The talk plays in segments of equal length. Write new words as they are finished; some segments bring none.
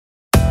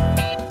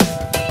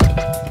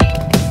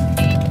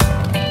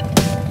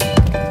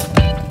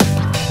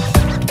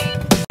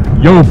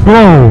Yo,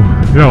 bro!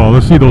 Yo,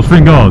 let's see those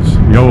fingers.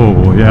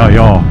 Yo, yeah,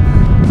 yo.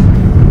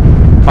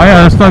 Oh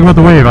yeah, let's talk about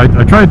the wave.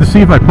 I tried to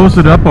see if I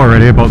posted up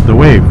already about the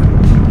wave.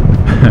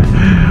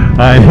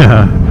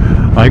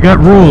 I got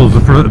rules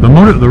for the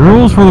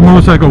rules for the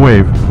motorcycle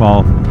wave.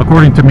 Well,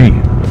 according to me,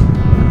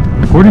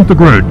 according to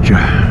Grudge,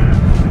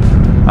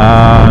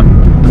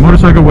 the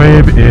motorcycle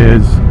wave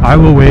is I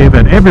will wave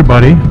at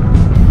everybody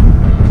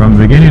from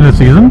the beginning of the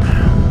season.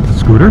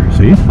 Scooter,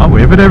 see, I'll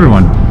wave at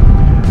everyone.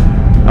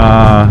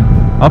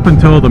 Up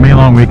until the May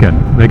long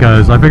weekend,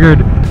 because I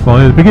figured, well,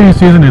 at the beginning of the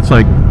season it's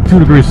like 2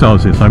 degrees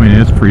Celsius. I mean,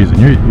 it's freezing.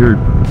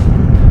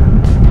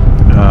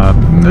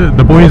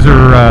 The boys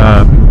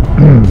are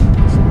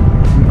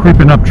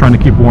creeping up trying to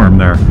keep warm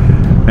there,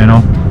 you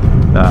know.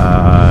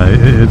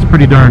 It's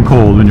pretty darn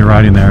cold when you're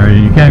riding there,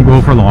 and you can't go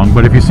for long.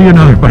 But if you see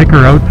another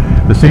biker out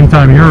the same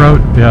time you're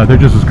out, yeah, they're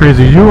just as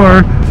crazy as you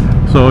are,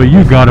 so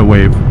you gotta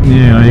wave.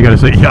 You know, you gotta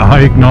say, yeah, I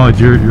acknowledge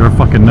you're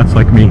fucking nuts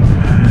like me,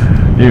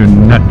 you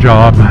nut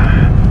job.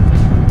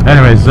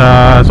 Anyways,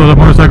 so the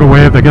motorcycle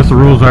wave, I guess the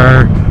rules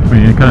are, I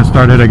mean, it kind of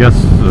started, I guess,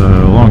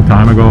 a long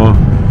time ago.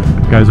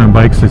 Guys on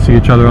bikes, they see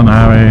each other on the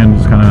highway and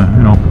just kind of,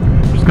 you know,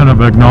 just kind of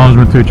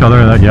acknowledgement to each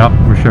other that, yeah,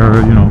 we share,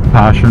 you know,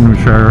 passion, we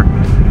share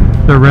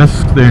the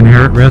risks, the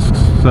inherent risks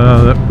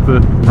that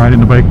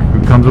riding the bike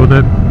comes with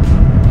it.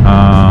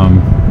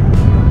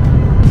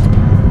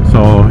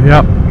 So,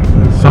 yeah,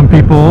 some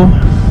people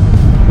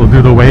will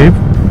do the wave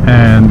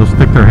and they'll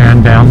stick their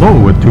hand down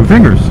low with 2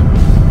 fingers.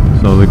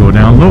 So they go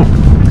down low.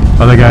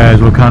 Other guys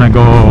will kind of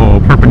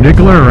go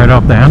perpendicular right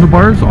off the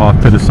handlebars,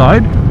 off to the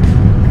side.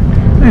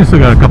 And you still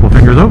got a couple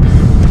fingers out.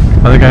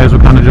 Other guys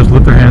will kind of just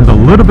lift their hands a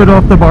little bit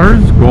off the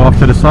bars, go off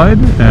to the side,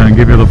 and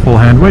give you the full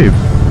hand wave.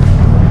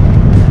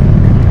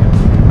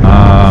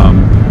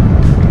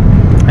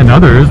 And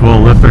others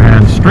will lift their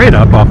hands straight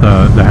up off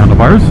the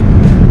handlebars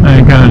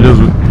and kind of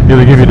just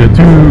either give you the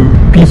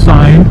 2 peace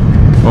sign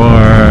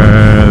or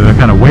they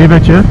kind of wave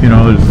at you, you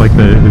know, just like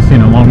the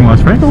Sena long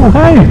lost friend. Oh,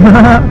 hi!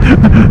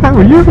 How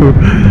are you?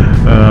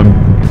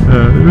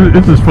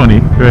 It's just funny,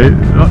 right?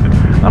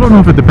 I don't know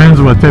if it depends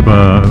on what type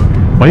of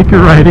bike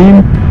you're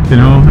riding, you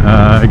know.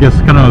 I guess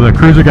kind of the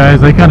cruiser guys,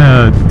 they kind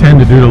of tend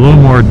to do it a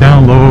little more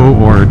down low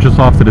or just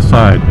off to the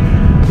side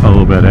a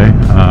little bit, eh?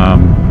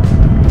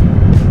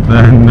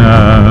 Then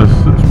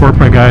sport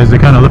bike guys, they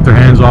kind of lift their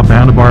hands off the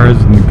handlebars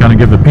and kind of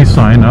give the peace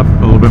sign up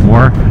a little bit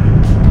more.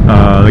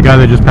 The guy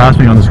that just passed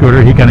me on the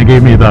scooter, he kind of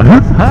gave me the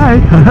hi,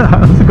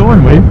 how's it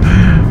going wave,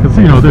 because,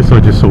 you know, they're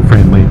just so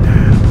friendly.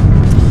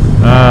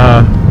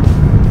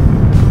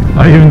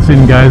 I even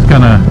seen guys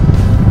kind of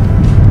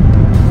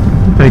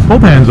take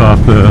both hands off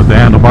the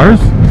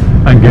handlebars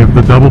and give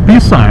the double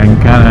peace sign,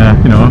 kind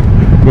of, you know,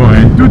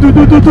 going do do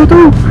do do do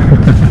do.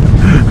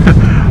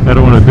 I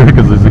don't want to do it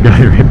because there's a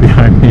guy right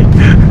behind me.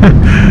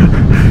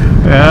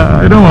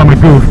 Yeah, I know I'm a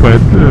goof,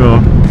 but, you know,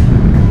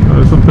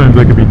 sometimes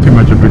I can be too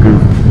much of a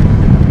goof.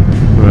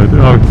 But,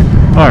 oh,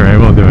 alright,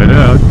 we'll do it.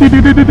 Do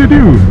do do do do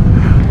do.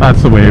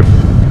 That's the wave.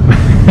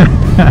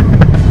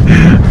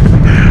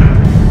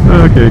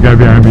 Okay, guy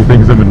behind me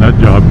thinks I'm a nut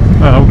job.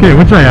 Okay,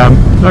 which I am.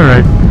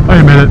 Alright, I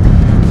admit it.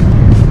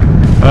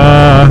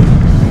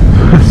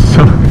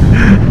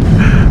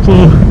 So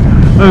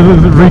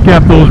let's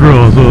recap those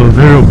rules. So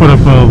there we'll put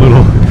up a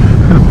little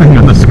thing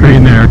on the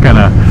screen there, kind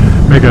of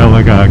make it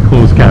like a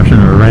closed caption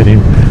or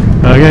writing.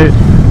 Okay,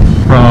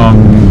 from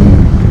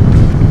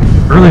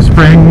early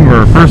spring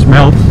or first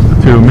melt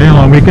to May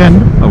long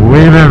weekend, I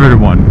wave at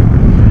everyone.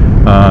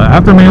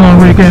 After May long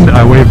weekend,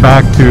 I wave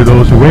back to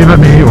those who wave at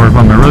me, or if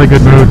I'm in a really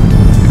good mood,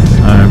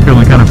 I'm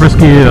feeling kind of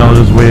frisky, I'll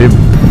just wave,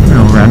 you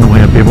know, randomly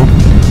at people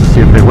to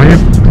see if they wave.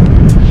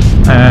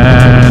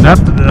 And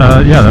after,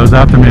 yeah, that was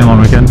after May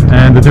long weekend.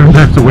 And the different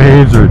types of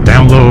waves are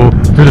down low,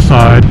 to the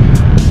side,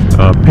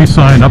 peace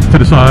sign up to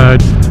the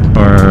side,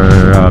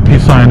 or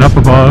peace sign up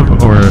above,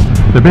 or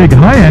the big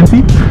hi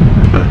auntie.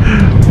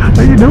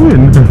 How you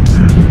doing?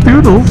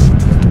 Toodles.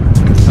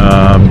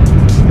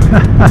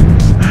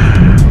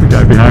 The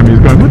guy behind me is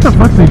going, what the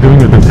fuck's he doing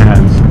with his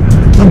hands?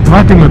 I'm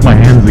talking with my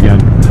hands again.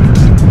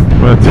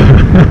 But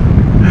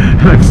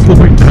I'm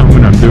slowing down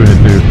when I'm doing it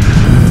too.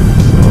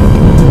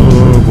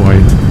 Oh boy.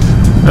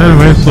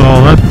 Anyway, so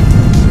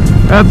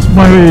that's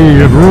my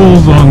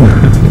rules on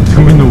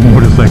doing the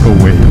motorcycle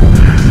wave.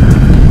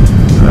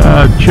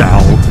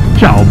 Ciao.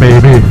 Ciao,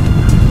 baby.